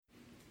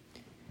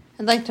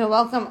I'd like to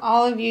welcome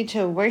all of you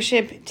to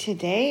worship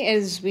today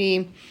as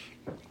we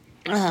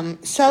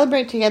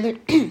celebrate together,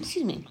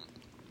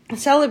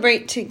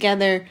 celebrate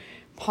together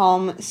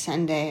Palm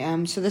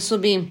Sunday. So this will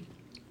be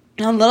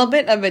a little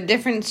bit of a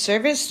different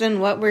service than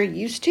what we're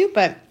used to,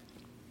 but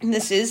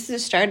this is the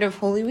start of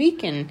Holy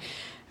Week, and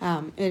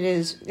it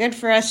is good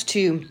for us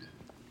to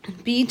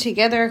be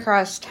together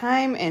across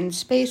time and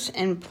space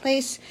and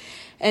place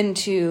and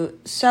to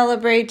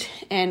celebrate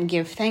and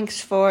give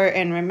thanks for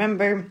and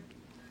remember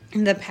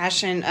the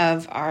passion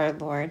of our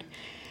Lord.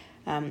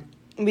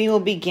 We will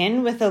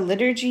begin with a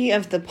liturgy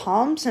of the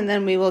Palms, and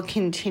then we will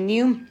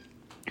continue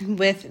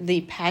with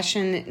the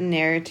Passion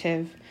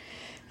narrative.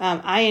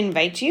 I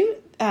invite you,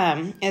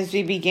 as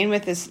we begin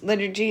with this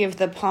liturgy of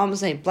the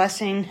Palms, a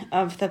blessing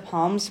of the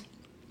Palms,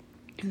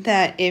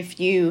 that if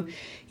you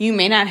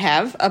may not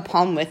have a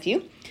palm with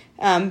you,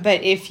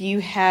 but if you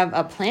have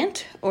a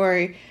plant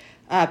or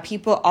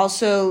people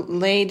also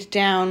laid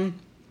down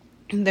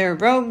their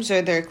robes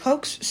or their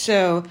cloaks,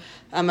 so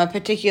a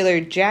particular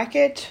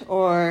jacket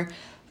or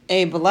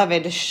a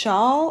beloved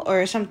shawl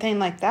or something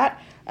like that,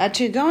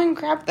 to go and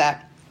grab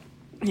that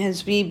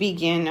as we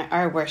begin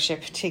our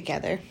worship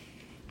together.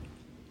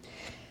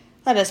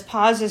 Let us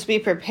pause as we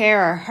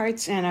prepare our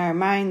hearts and our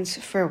minds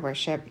for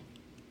worship.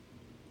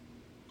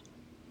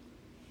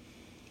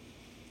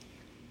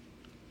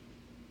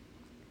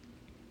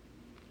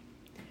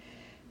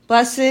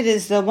 Blessed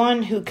is the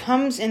one who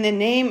comes in the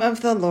name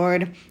of the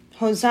Lord.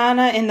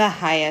 Hosanna in the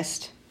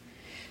highest.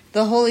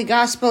 The Holy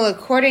Gospel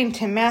according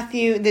to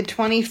Matthew, the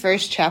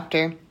 21st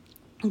chapter.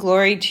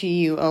 Glory to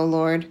you, O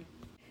Lord.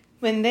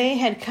 When they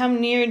had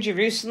come near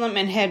Jerusalem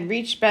and had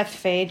reached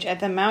Bethphage at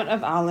the Mount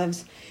of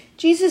Olives,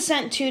 Jesus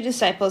sent 2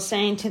 disciples,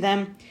 saying to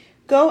them,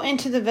 "Go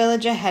into the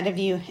village ahead of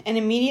you, and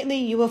immediately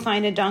you will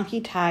find a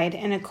donkey tied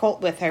and a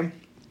colt with her.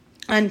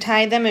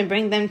 Untie them and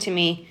bring them to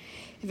me.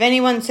 If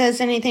anyone says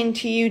anything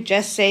to you,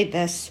 just say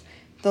this,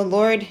 'The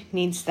Lord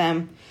needs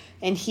them,'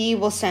 and he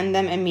will send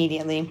them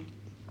immediately."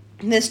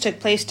 This took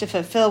place to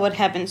fulfill what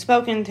had been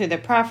spoken through the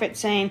prophet,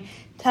 saying,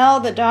 "Tell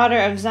the daughter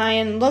of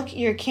Zion, look,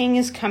 your king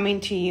is coming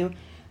to you,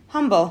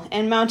 humble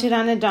and mounted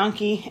on a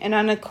donkey and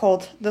on a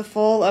colt, the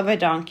foal of a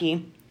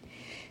donkey."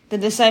 The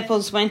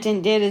disciples went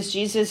and did as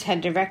Jesus had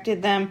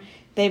directed them.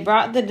 They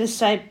brought the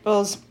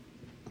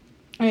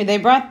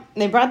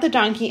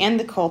donkey and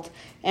the colt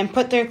and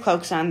put their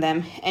cloaks on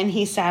them, and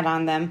he sat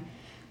on them.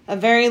 A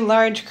very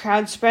large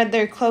crowd spread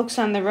their cloaks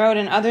on the road,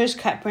 and others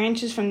cut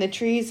branches from the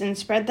trees and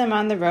spread them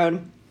on the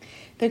road.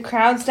 The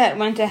crowds that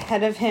went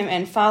ahead of him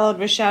and followed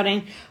were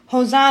shouting,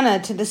 "Hosanna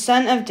to the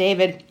Son of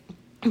David!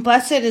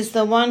 Blessed is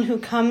the one who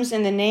comes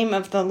in the name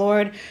of the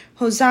Lord!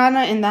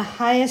 Hosanna in the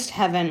highest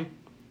heaven!"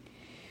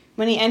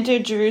 When he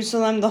entered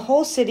Jerusalem, the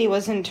whole city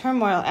was in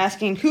turmoil,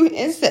 asking, "Who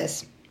is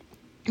this?"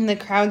 And the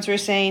crowds were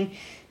saying,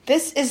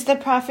 "This is the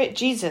prophet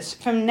Jesus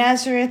from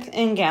Nazareth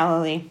in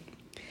Galilee."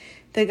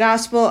 The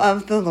Gospel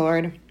of the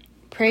Lord.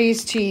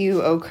 Praise to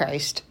you, O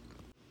Christ.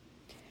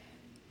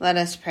 Let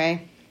us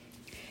pray.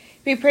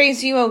 We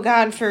praise you, O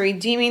God, for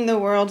redeeming the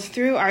world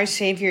through our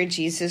Savior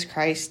Jesus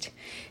Christ.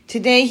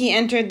 Today he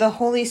entered the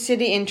holy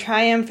city in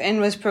triumph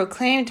and was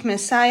proclaimed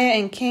Messiah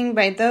and King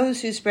by those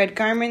who spread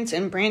garments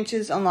and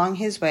branches along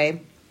his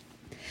way.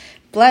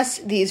 Bless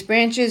these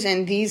branches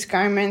and these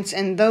garments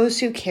and those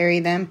who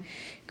carry them.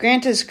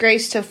 Grant us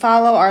grace to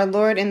follow our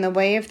Lord in the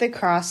way of the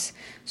cross,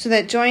 so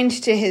that joined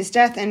to his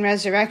death and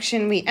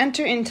resurrection, we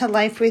enter into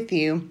life with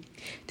you.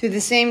 Through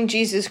the same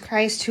Jesus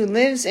Christ, who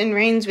lives and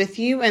reigns with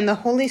you and the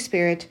Holy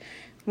Spirit,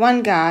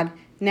 one God,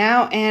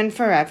 now and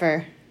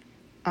forever.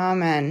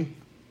 Amen.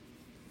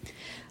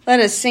 Let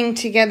us sing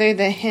together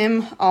the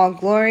hymn, All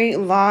Glory,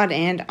 Laud,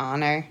 and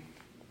Honor.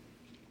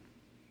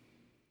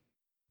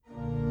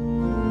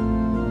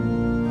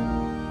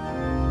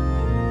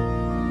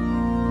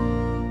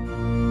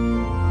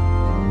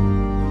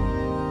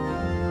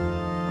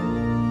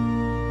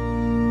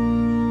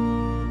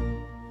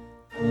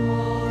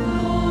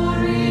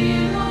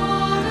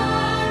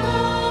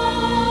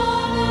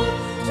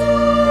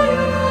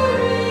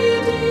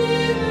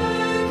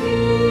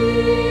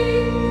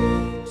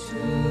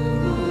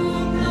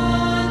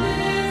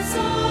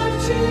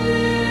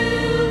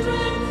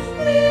 Children,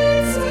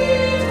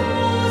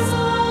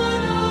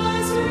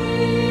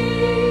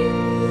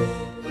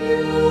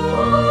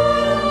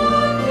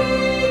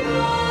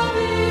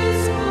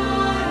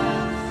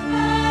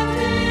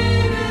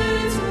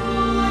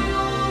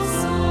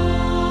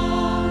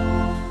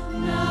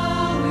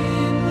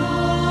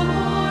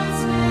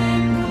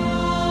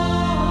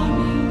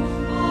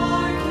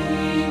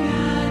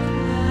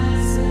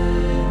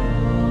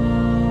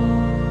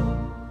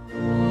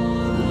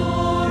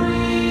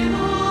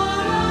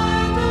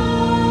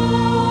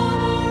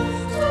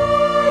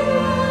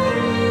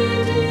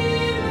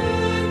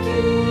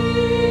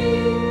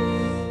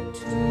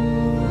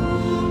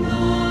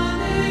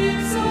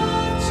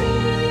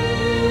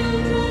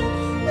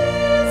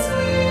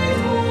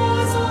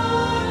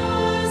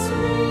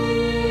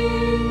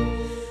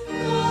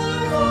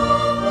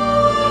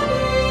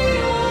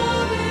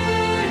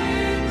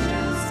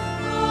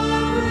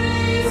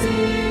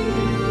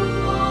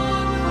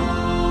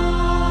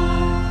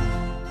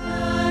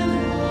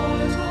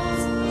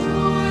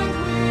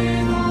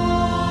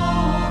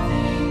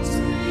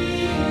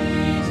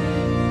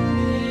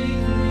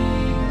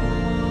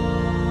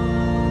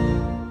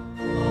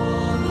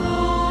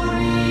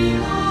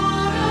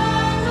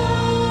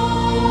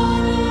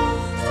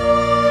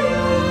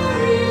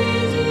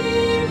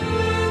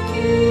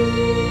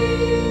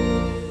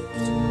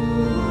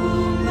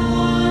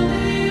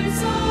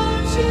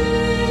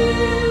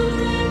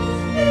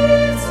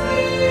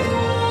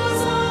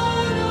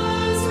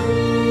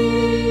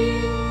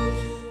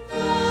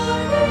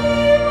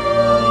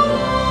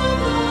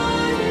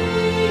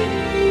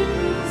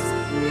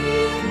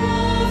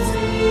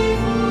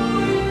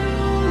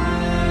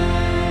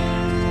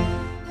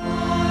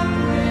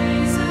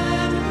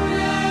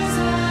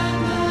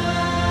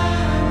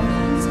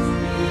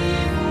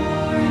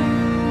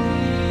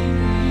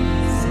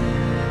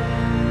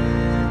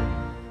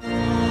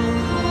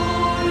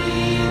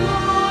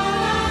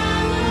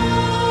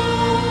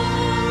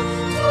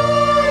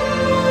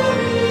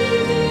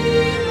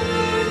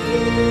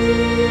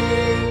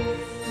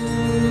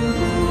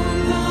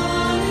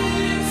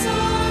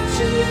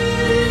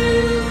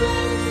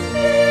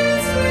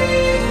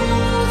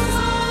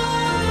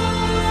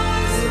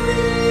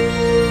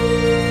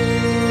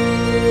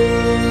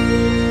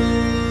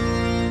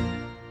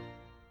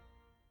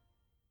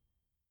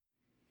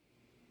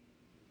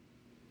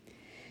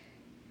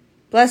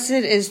 Blessed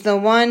is the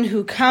one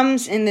who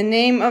comes in the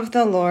name of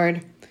the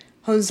Lord.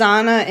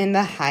 Hosanna in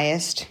the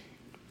highest.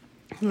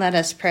 Let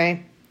us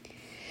pray.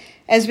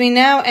 As we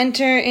now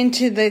enter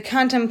into the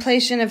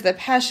contemplation of the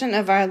passion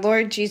of our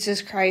Lord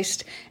Jesus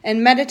Christ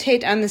and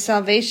meditate on the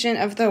salvation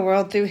of the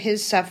world through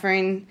his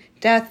suffering,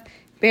 death,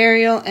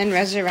 burial, and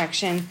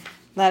resurrection,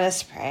 let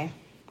us pray.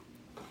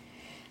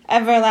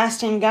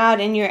 Everlasting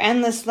God, in your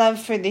endless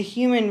love for the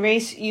human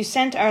race, you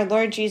sent our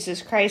Lord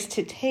Jesus Christ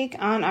to take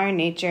on our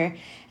nature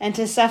and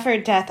to suffer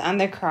death on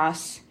the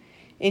cross.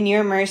 In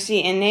your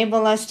mercy,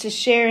 enable us to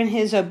share in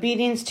his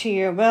obedience to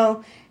your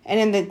will and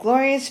in the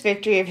glorious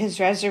victory of his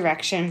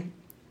resurrection,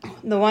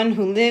 the one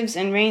who lives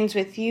and reigns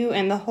with you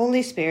and the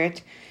Holy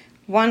Spirit,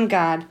 one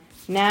God,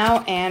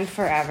 now and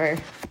forever.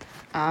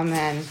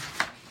 Amen.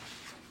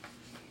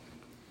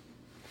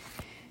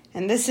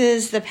 And this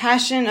is the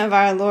Passion of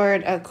our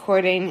Lord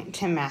according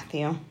to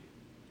Matthew.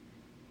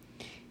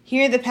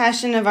 Hear the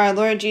Passion of our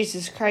Lord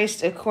Jesus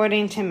Christ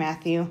according to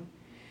Matthew.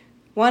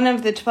 One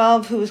of the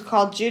 12, who was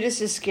called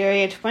Judas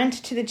Iscariot, went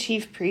to the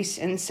chief priests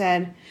and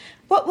said,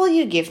 "What will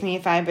you give me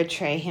if I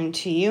betray him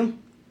to you?"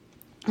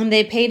 And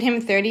they paid him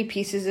 30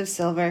 pieces of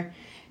silver.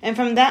 And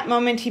from that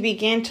moment he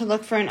began to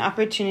look for an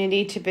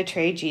opportunity to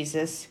betray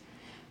Jesus.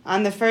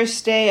 On the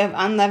first day of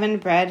unleavened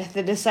bread,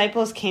 the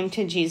disciples came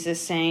to Jesus,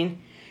 saying,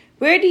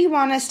 "Where do you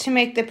want us to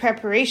make the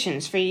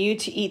preparations for you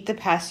to eat the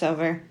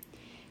Passover?"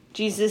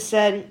 Jesus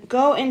said,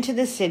 "Go into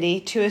the city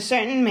to a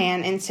certain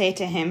man and say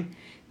to him,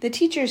 'The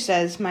teacher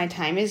says, my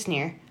time is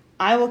near.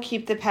 I will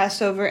keep the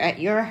Passover at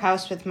your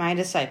house with my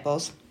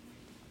disciples.'"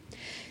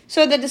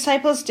 So the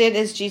disciples did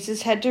as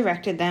Jesus had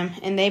directed them,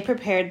 and they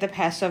prepared the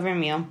Passover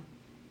meal.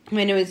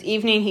 When it was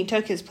evening, he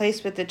took his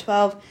place with the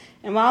 12,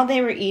 and while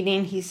they were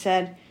eating, he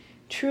said,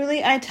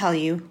 "Truly I tell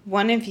you,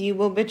 one of you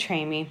will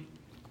betray me."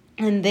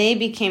 And they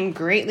became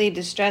greatly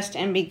distressed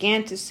and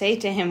began to say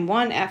to him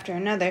one after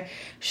another,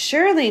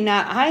 "Surely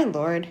not I,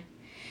 Lord."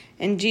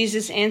 And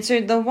Jesus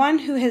answered, "The one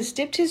who has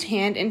dipped his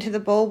hand into the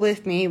bowl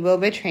with me will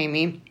betray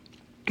me.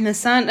 The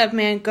Son of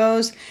Man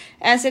goes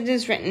as it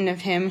is written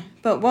of him,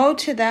 but woe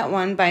to that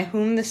one by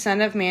whom the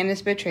Son of Man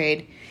is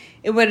betrayed.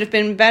 It would have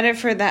been better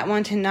for that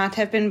one to not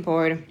have been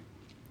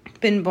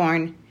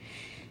born."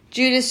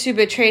 Judas, who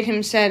betrayed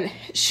him, said,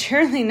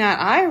 "Surely not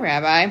I,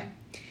 Rabbi."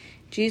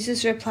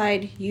 Jesus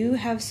replied, "You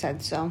have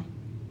said so."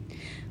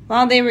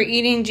 While they were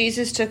eating,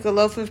 Jesus took a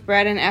loaf of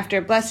bread, and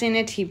after blessing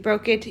it, he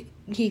broke it.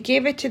 He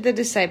gave it to the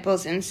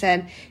disciples and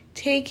said,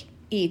 "Take,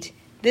 eat.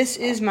 This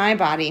is my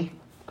body."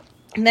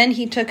 Then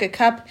he took a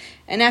cup,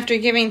 and after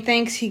giving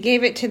thanks, he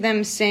gave it to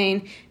them,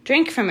 saying,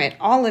 "Drink from it,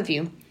 all of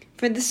you.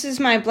 For this is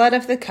my blood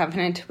of the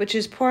covenant, which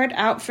is poured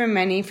out for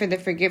many for the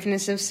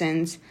forgiveness of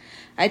sins.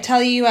 I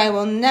tell you, I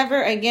will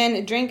never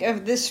again drink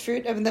of this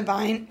fruit of the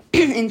vine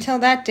until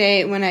that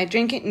day when I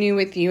drink it new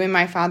with you in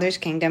my Father's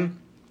kingdom."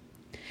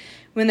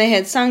 When they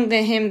had sung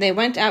the hymn, they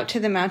went out to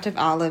the Mount of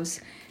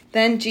Olives.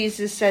 Then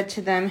Jesus said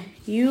to them,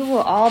 "You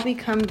will all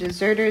become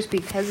deserters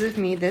because of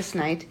me this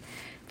night.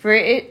 For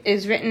it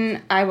is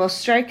written, I will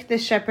strike the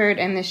shepherd,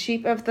 and the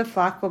sheep of the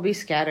flock will be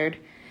scattered.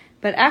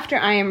 But after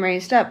I am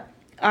raised up,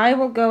 I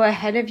will go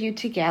ahead of you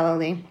to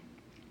Galilee."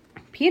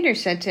 Peter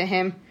said to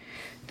him,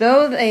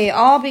 "Though they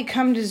all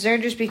become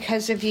deserters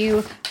because of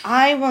you,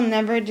 I will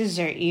never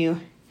desert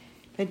you."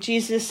 But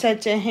Jesus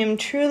said to him,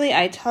 "Truly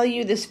I tell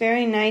you, this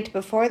very night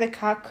before the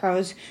cock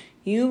crows,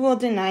 you will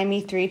deny me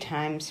 3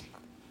 times.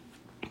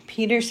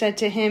 Peter said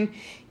to him,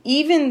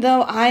 "Even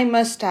though I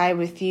must die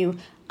with you,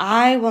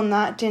 I will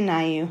not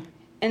deny you."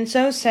 And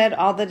so said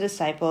all the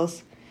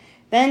disciples.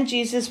 Then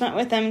Jesus went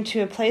with them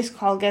to a place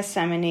called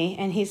Gethsemane,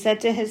 and he said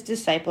to his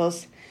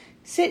disciples,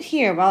 "Sit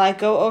here while I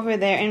go over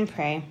there and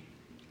pray."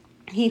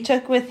 He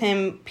took with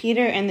him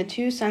Peter and the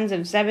 2 sons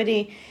of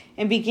Zebedee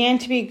and began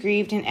to be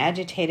grieved and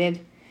agitated.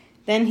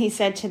 Then he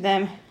said to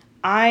them,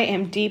 "I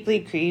am deeply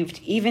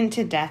grieved, even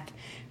to death.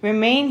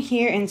 Remain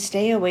here and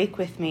stay awake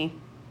with me."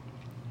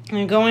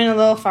 And going a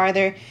little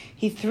farther,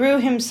 he threw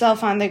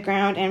himself on the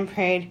ground and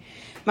prayed,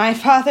 "My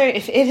Father,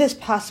 if it is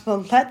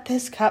possible, let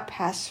this cup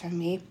pass from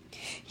me.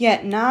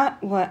 Yet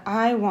not what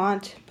I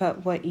want,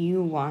 but what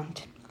you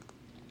want."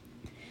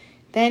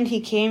 Then he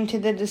came to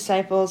the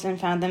disciples and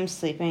found them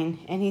sleeping,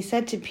 and he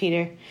said to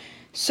Peter,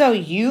 "So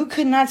you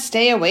could not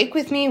stay awake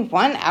with me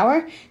 1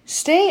 hour?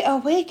 Stay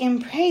awake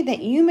and pray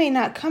that you may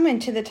not come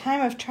into the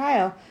time of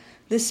trial.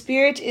 The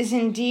spirit is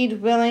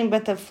indeed willing,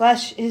 but the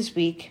flesh is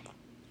weak."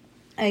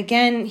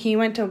 Again he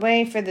went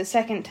away for the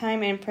 2nd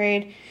time and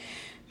prayed,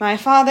 "My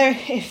Father,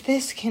 if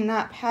this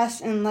cannot pass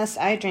unless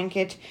I drink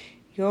it,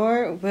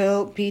 your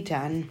will be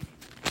done."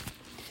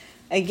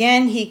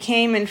 Again he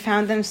came and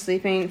found them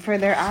sleeping, for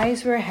their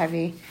eyes were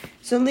heavy.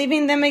 So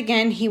leaving them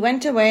again, he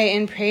went away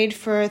and prayed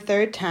for a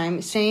 3rd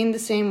time, saying the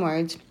same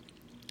words.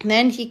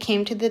 Then he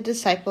came to the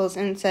disciples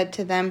and said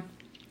to them,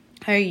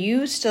 "Are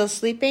you still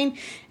sleeping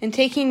and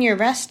taking your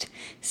rest?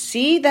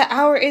 See, the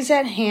hour is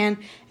at hand,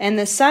 and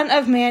the Son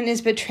of Man is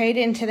betrayed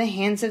into the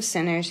hands of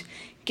sinners.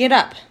 Get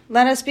up,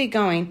 let us be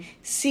going.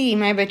 See,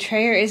 my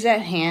betrayer is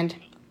at hand."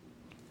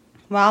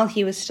 While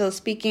he was still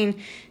speaking,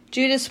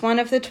 Judas, one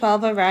of the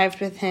 12,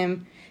 arrived,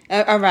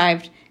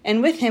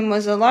 and with him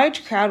was a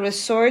large crowd with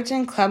swords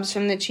and clubs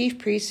from the chief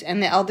priests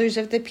and the elders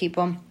of the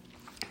people.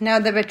 Now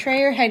the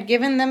betrayer had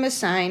given them a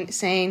sign,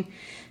 saying,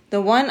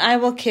 "The one I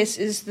will kiss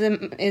is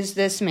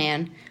this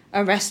man.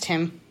 Arrest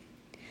him."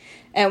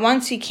 At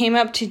once he came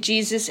up to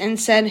Jesus and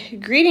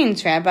said,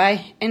 "Greetings, Rabbi,"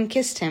 and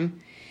kissed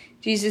him.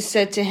 Jesus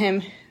said to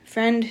him,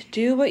 "Friend,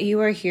 do what you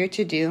are here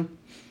to do."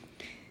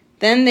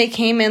 Then they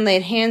came and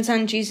laid hands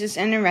on Jesus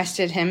and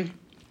arrested him.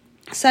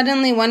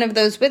 Suddenly one of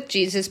those with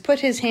Jesus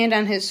put his hand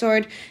on his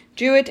sword,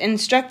 drew it, and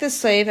struck the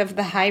slave of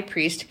the high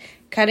priest,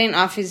 cutting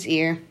off his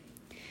ear.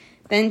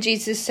 Then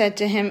Jesus said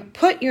to him,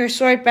 "Put your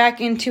sword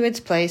back into its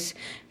place,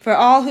 for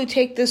all who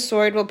take the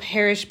sword will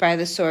perish by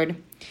the sword.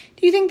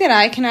 Do you think that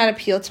I cannot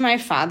appeal to my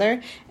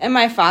Father, and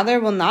my Father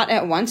will not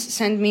at once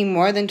send me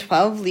more than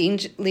 12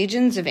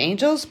 legions of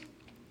angels?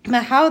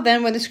 But how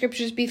then will the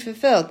Scriptures be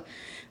fulfilled,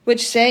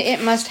 which say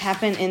it must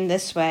happen in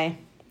this way?"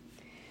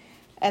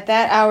 At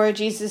that hour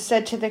Jesus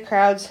said to the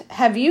crowds,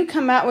 "Have you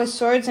come out with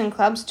swords and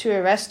clubs to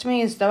arrest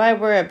me as though I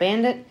were a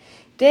bandit?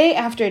 Day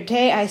after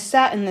day I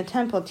sat in the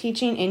temple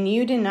teaching, and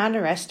you did not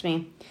arrest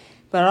me.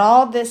 But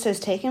all this has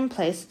taken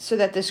place so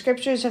that the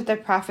Scriptures of the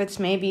prophets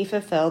may be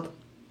fulfilled."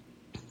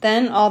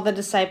 Then all the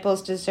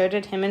disciples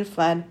deserted him and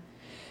fled.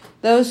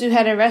 Those who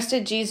had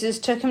arrested Jesus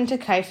took him to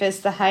Caiaphas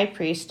the high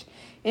priest,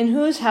 in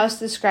whose house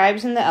the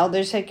scribes and the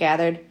elders had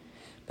gathered.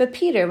 But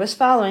Peter was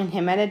following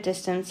him at a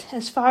distance,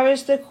 as far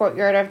as the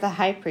courtyard of the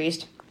high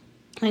priest.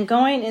 And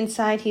going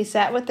inside, he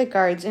sat with the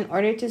guards in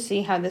order to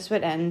see how this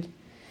would end.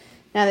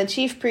 Now the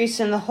chief priests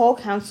and the whole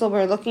council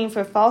were looking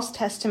for false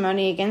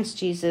testimony against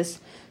Jesus,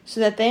 so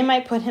that they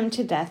might put him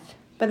to death.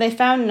 But they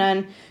found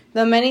none,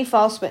 though many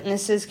false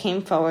witnesses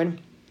came forward.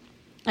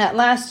 At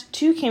last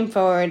 2 came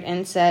forward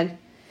and said,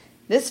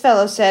 "This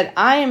fellow said,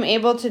 'I am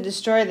able to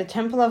destroy the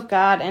temple of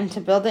God and to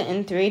build it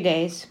in 3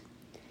 days.'"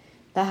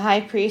 The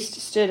high priest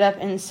stood up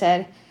and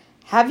said,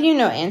 "Have you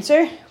no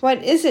answer?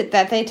 What is it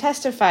that they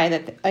testify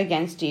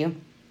against you?"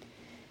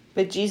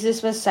 But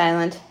Jesus was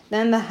silent.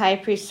 Then the high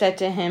priest said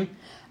to him,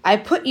 "I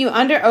put you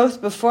under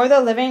oath before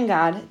the living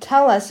God.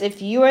 Tell us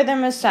if you are the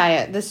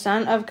Messiah, the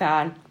Son of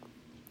God."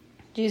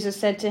 Jesus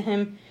said to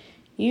him,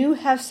 "You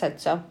have said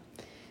so.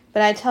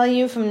 But I tell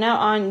you, from now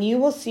on you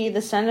will see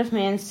the Son of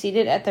Man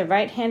seated at the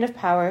right hand of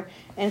power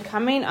and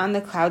coming on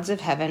the clouds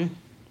of heaven."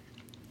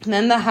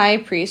 Then the high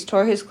priest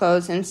tore his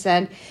clothes and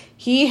said,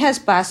 "He has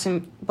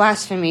blasphemed.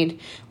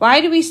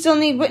 Why do we still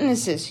need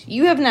witnesses?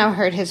 You have now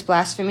heard his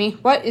blasphemy.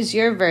 What is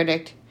your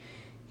verdict?"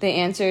 They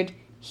answered,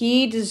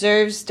 "He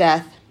deserves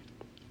death."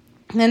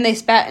 Then they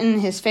spat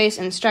in his face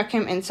and struck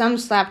him, and some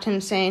slapped him,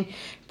 saying,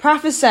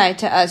 "Prophesy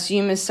to us,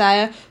 you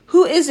Messiah.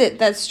 Who is it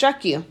that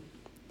struck you?"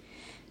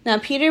 Now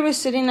Peter was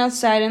sitting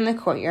outside in the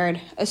courtyard.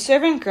 A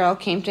servant girl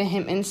came to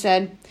him and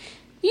said,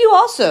 "You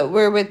also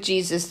were with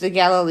Jesus the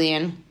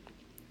Galilean."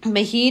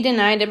 But he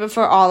denied it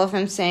before all of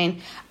them, saying,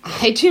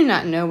 "I do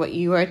not know what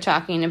you are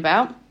talking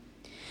about."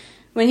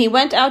 When he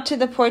went out to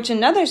the porch,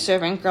 another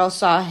servant girl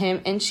saw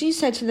him, and she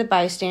said to the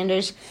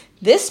bystanders,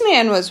 "This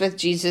man was with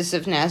Jesus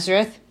of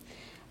Nazareth."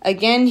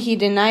 Again he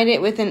denied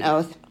it with an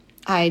oath,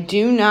 "I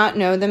do not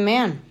know the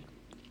man."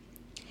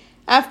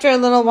 After a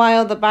little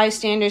while the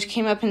bystanders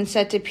came up and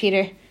said to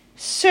Peter,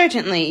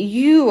 "Certainly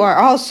you are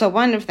also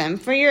one of them,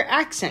 for your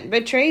accent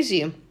betrays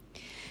you."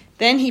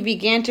 Then he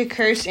began to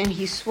curse, and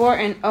he swore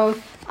an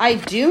oath, "I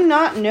do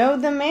not know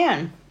the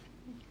man."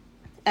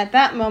 At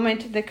that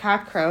moment the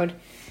cock crowed.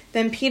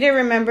 Then Peter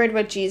remembered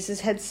what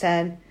Jesus had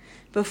said,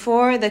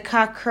 "Before the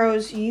cock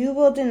crows, you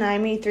will deny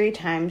me 3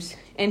 times."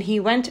 And he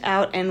went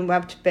out and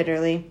wept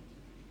bitterly.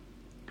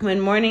 When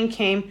morning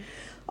came,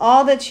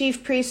 all the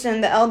chief priests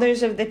and the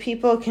elders of the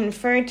people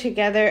conferred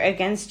together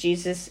against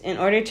Jesus in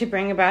order to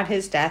bring about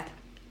his death.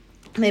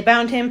 They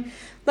bound him,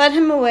 led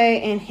him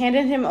away, and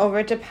handed him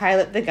over to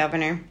Pilate the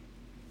governor.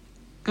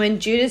 When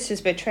Judas,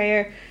 his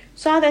betrayer,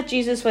 saw that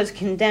Jesus was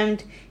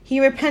condemned, he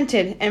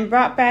repented and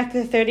brought back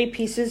the 30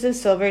 pieces of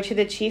silver to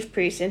the chief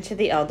priests and to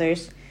the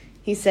elders.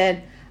 He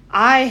said,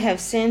 "I have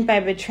sinned by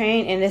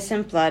betraying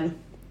innocent blood."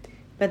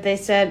 But they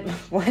said,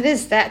 "What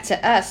is that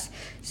to us?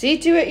 See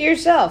to it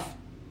yourself."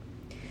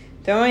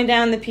 Throwing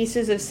down the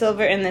pieces of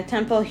silver in the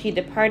temple, he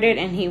departed,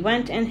 and he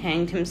went and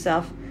hanged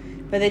himself.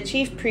 But the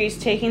chief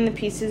priest, taking the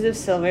pieces of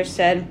silver,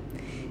 said,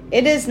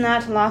 "It is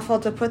not lawful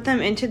to put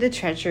them into the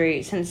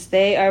treasury, since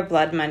they are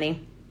blood money."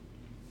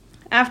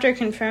 After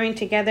conferring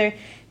together,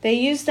 they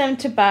used them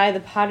to buy the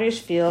potter's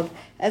field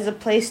as a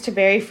place to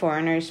bury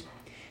foreigners.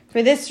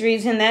 For this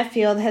reason, that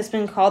field has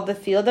been called the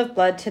field of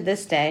blood to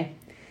this day.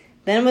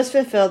 Then was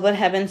fulfilled what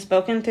had been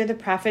spoken through the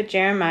prophet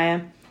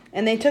Jeremiah.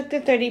 And they took the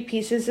 30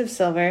 pieces of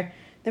silver,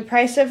 the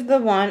price of the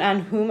one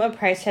on whom a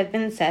price had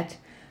been set,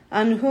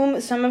 on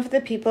whom some of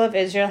the people of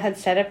Israel had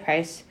set a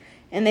price,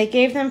 and they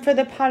gave them for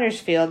the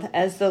potter's field,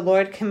 as the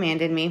Lord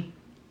commanded me.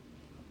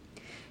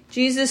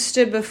 Jesus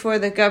stood before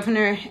the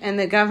governor, and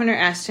the governor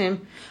asked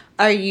him,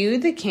 "Are you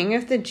the king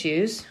of the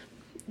Jews?"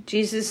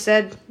 Jesus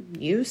said,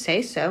 "You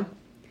say so."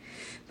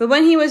 But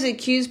when he was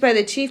accused by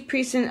the chief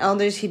priests and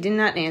elders, he did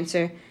not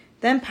answer.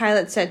 Then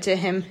Pilate said to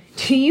him,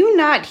 "Do you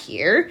not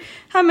hear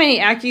how many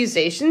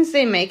accusations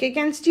they make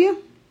against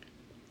you?"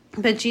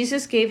 But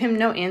Jesus gave him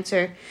no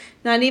answer,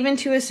 not even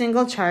to a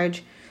single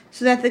charge,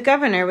 so that the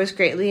governor was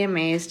greatly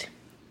amazed.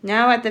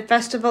 Now at the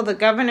festival the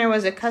governor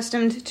was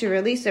accustomed to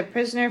release a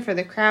prisoner for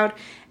the crowd,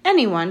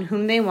 anyone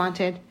whom they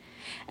wanted.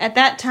 At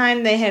that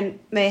time they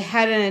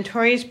had a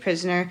notorious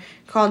prisoner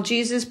called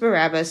Jesus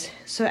Barabbas.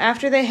 So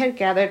after they had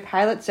gathered,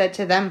 Pilate said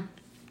to them,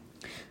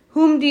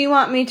 "Whom do you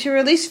want me to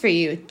release for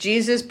you,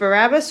 Jesus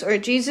Barabbas or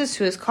Jesus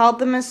who is called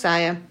the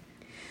Messiah?"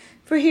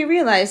 For he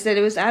realized that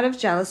it was out of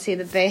jealousy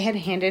that they had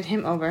handed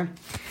him over.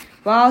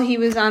 While he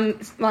was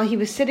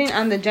sitting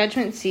on the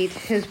judgment seat,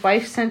 his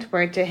wife sent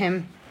word to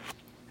him,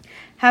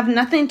 "Have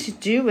nothing to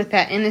do with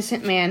that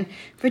innocent man,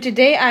 for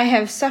today I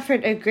have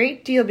suffered a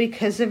great deal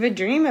because of a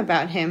dream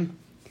about him."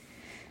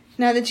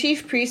 Now the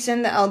chief priests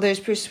and the elders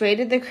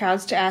persuaded the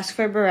crowds to ask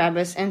for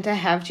Barabbas and to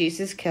have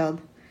Jesus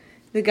killed.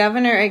 The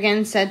governor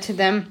again said to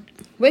them,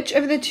 "Which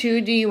of the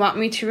two do you want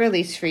me to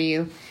release for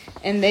you?"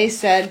 And they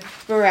said,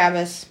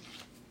 "Barabbas."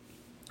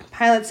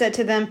 Pilate said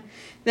to them,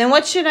 "Then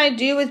what should I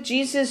do with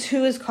Jesus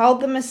who is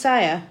called the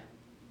Messiah?"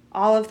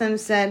 All of them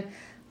said,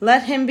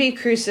 "Let him be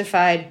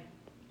crucified."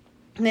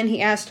 And then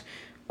he asked,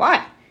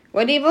 "Why?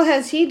 What evil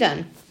has he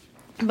done?"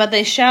 But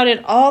they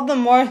shouted all the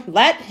more,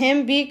 "Let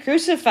him be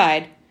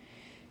crucified."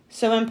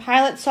 So when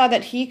Pilate saw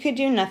that he could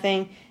do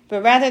nothing,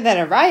 but rather that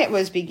a riot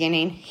was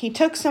beginning, he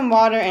took some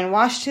water and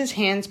washed his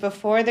hands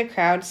before the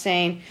crowd,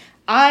 saying,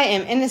 "I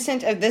am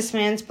innocent of this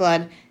man's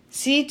blood.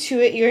 See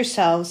to it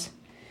yourselves."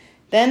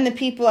 Then the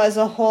people as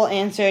a whole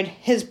answered,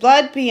 "His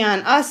blood be on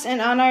us and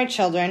on our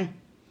children."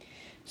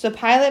 So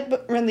Pilate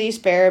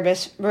released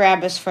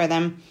Barabbas for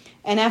them,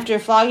 and after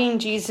flogging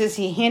Jesus,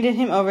 he handed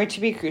him over to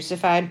be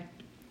crucified.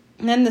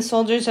 Then the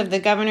soldiers of the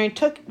governor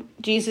took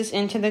Jesus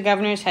into the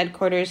governor's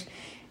headquarters,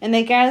 and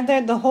they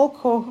gathered the whole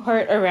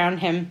cohort around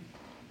him.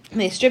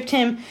 They stripped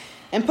him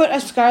and put a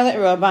scarlet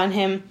robe on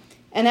him,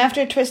 and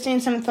after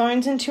twisting some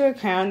thorns into a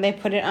crown, they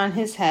put it on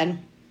his head.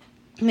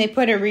 They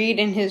put a reed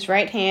in his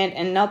right hand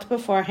and knelt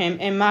before him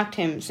and mocked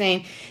him,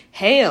 saying,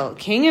 "Hail,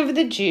 King of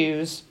the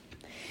Jews!"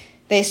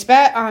 They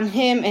spat on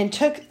him and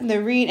took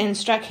the reed and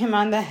struck him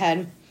on the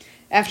head.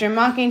 After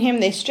mocking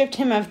him, they stripped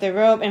him of the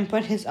robe and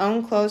put his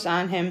own clothes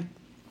on him.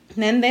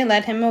 Then they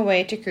led him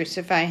away to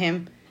crucify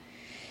him.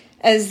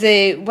 As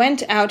they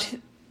went out,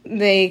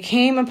 they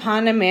came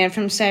upon a man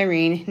from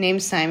Cyrene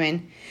named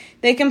Simon.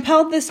 They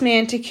compelled this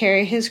man to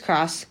carry his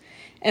cross.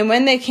 And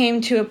when they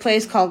came to a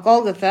place called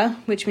Golgotha,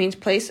 which means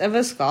place of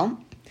a skull,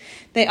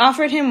 they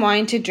offered him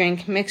wine to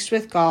drink mixed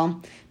with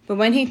gall. But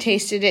when he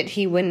tasted it,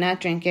 he would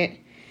not drink it.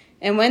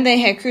 And when they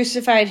had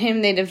crucified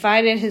him, they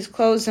divided his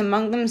clothes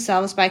among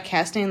themselves by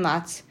casting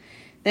lots.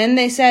 Then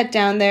they sat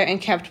down there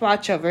and kept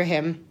watch over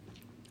him.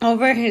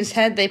 Over his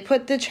head they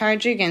put the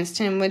charge against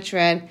him, which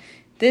read,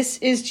 "This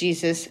is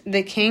Jesus,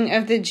 the King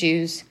of the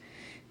Jews."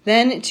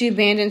 Then 2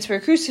 bandits were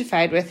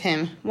crucified with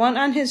him, one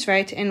on his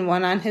right and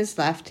one on his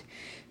left.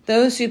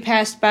 Those who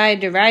passed by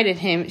derided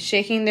him,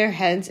 shaking their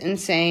heads and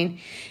saying,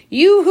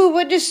 "You who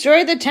would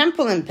destroy the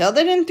temple and build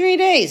it in 3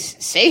 days,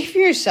 save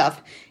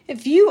yourself.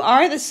 If you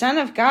are the Son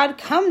of God,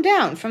 come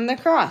down from the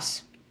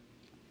cross."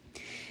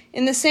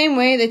 In the same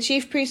way, the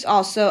chief priests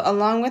also,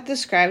 along with the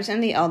scribes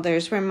and the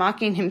elders, were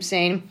mocking him,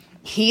 saying,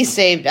 "He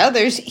saved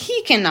others.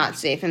 He cannot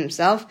save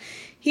himself.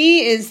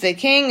 He is the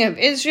King of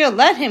Israel.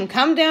 Let him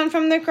come down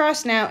from the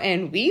cross now,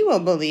 and we will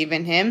believe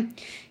in him.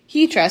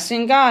 He trusts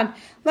in God.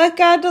 Let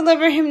God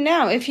deliver him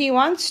now if he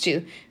wants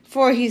to,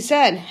 for he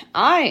said,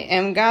 'I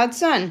am God's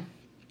son.'"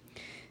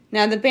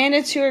 Now the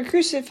bandits who were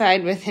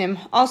crucified with him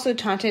also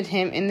taunted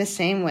him in the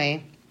same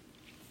way.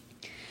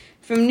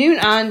 From noon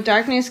on,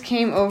 darkness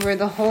came over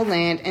the whole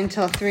land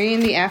until 3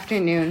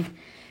 p.m,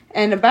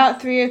 and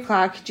about 3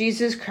 o'clock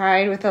Jesus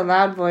cried with a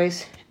loud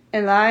voice,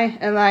 "Eli,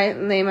 Eli,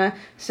 lema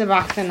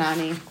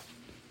sabachthani."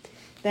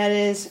 That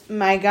is,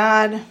 my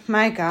God,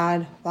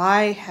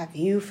 why have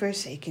you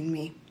forsaken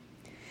me?"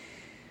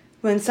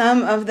 When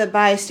some of the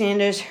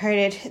bystanders heard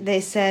it, they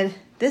said,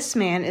 "This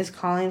man is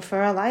calling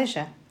for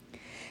Elijah."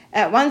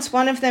 At once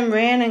one of them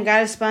ran and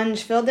got a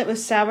sponge, filled it with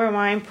sour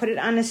wine, put it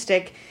on a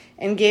stick,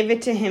 and gave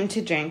it to him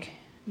to drink.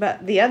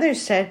 But the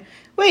others said,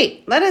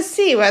 "Wait, let us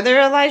see whether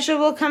Elijah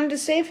will come to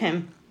save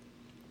him."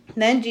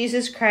 Then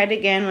Jesus cried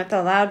again with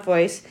a loud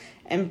voice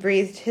and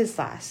breathed his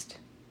last.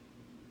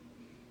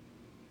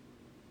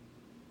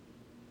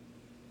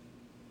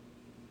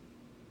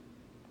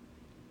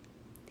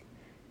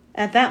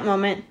 At that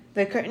moment,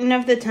 the curtain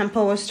of the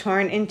temple was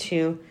torn in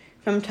two,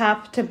 from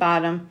top to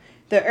bottom.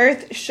 The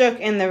earth shook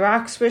and the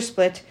rocks were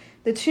split.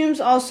 The tombs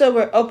also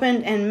were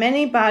opened, and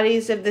many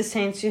bodies of the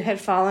saints who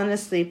had fallen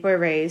asleep were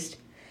raised.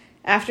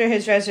 After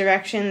his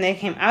resurrection, they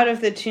came out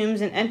of the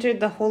tombs and entered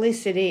the holy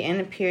city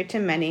and appeared to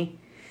many.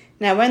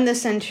 Now when the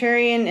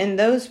centurion and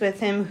those with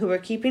him who were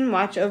keeping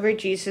watch over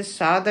Jesus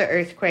saw the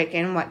earthquake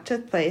and what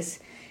took place,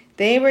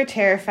 they were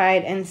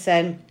terrified and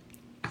said,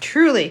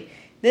 "Truly,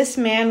 this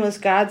man was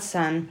God's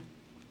son."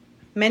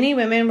 Many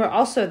women were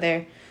also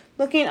there,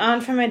 looking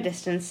on from a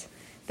distance.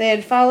 They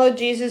had followed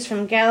Jesus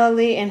from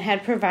Galilee and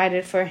had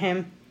provided for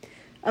him.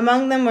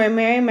 Among them were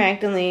Mary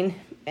Magdalene,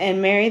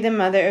 and Mary the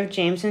mother of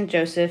James and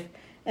Joseph,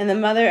 and the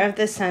mother of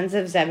the sons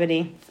of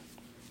Zebedee.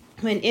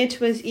 When it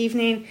was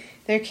evening,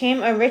 there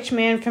came a rich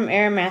man from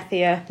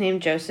Arimathea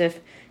named Joseph,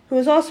 who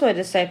was also a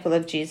disciple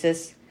of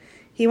Jesus.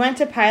 He went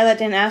to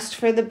Pilate and asked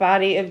for the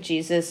body of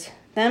Jesus.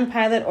 Then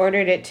Pilate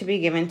ordered it to be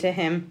given to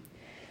him.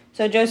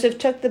 So Joseph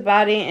took the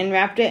body and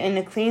wrapped it in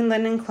a clean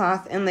linen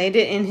cloth and laid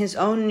it in his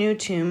own new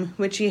tomb,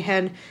 which he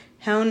had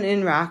hewn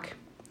in rock.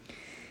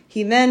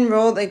 He then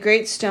rolled a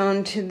great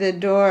stone to the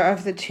door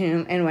of the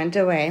tomb and went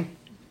away.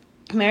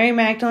 Mary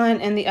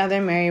Magdalene and the other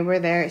Mary were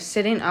there,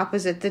 sitting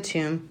opposite the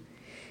tomb.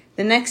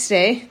 The next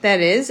day, that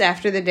is,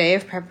 after the day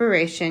of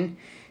preparation,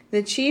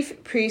 the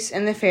chief priests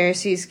and the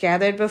Pharisees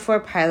gathered before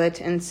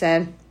Pilate and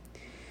said,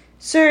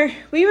 "Sir,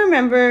 we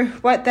remember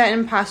what that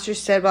impostor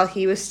said while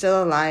he was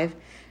still alive.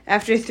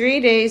 After 3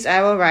 days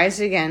I will rise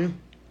again.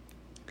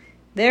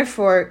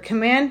 Therefore,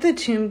 command the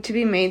tomb to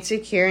be made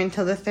secure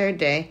until the 3rd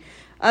day.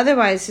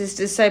 Otherwise his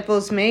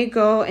disciples may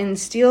go and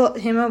steal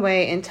him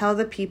away and tell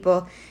the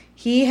people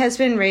he has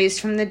been raised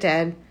from the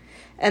dead,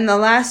 and the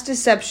last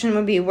deception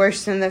will be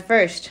worse than the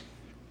first."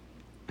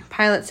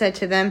 Pilate said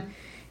to them,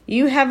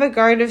 "You have a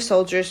guard of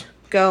soldiers.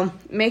 Go,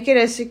 make it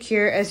as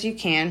secure as you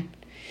can."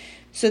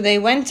 So they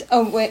went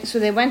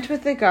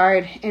with the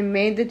guard and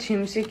made the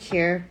tomb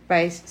secure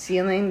by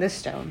sealing the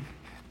stone.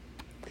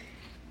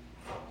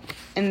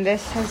 And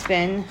this has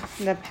been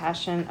the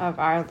Passion of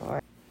our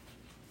Lord.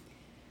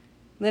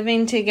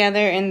 Living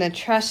together in the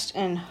trust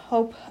and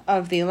hope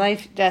of the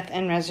life, death,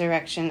 and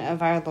resurrection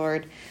of our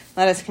Lord,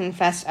 let us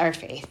confess our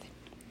faith.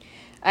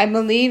 I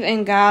believe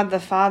in God, the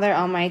Father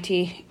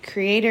Almighty,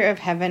 creator of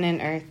heaven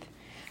and earth.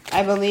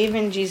 I believe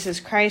in Jesus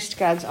Christ,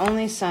 God's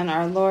only Son,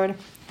 our Lord,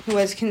 who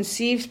was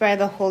conceived by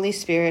the Holy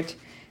Spirit,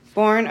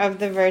 born of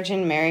the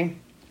Virgin Mary,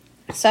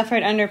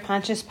 suffered under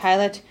Pontius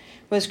Pilate,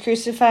 was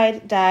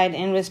crucified, died,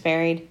 and was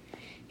buried.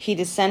 He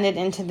descended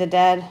into the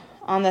dead.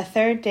 On the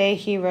 3rd day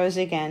he rose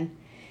again.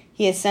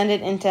 He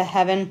ascended into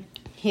heaven.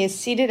 He is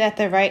seated at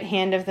the right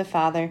hand of the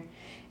Father,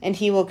 and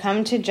he will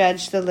come to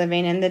judge the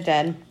living and the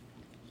dead.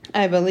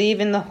 I believe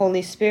in the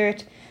Holy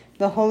Spirit,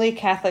 the Holy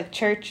Catholic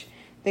Church,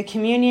 the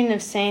communion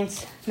of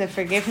saints, the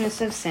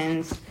forgiveness of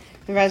sins,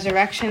 the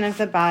resurrection of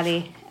the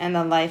body, and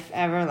the life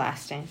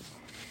everlasting.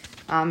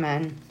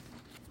 Amen.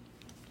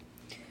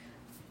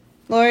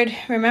 Lord,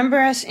 remember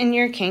us in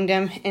your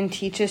kingdom and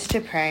teach us to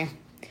pray.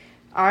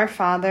 Our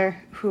Father,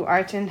 who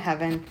art in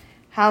heaven,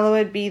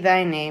 hallowed be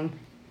thy name.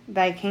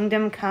 Thy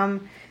kingdom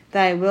come,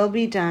 thy will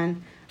be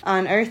done,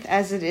 on earth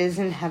as it is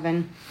in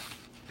heaven.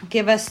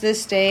 Give us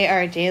this day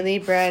our daily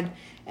bread,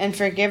 and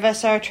forgive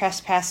us our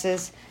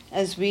trespasses,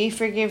 as we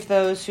forgive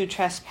those who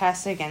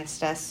trespass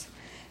against us.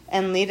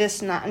 And lead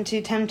us not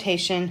into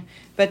temptation,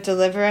 but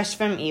deliver us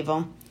from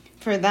evil.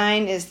 For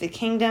thine is the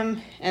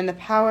kingdom, and the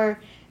power,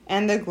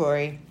 and the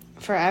glory,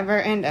 forever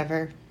and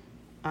ever.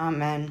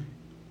 Amen.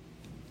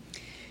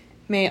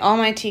 May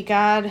Almighty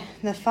God,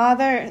 the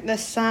Father, the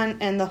Son,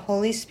 and the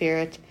Holy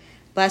Spirit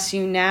bless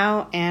you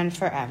now and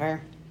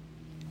forever.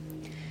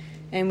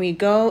 And we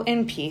go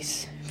in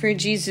peace, for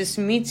Jesus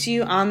meets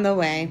you on the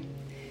way.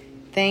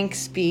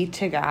 Thanks be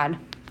to God.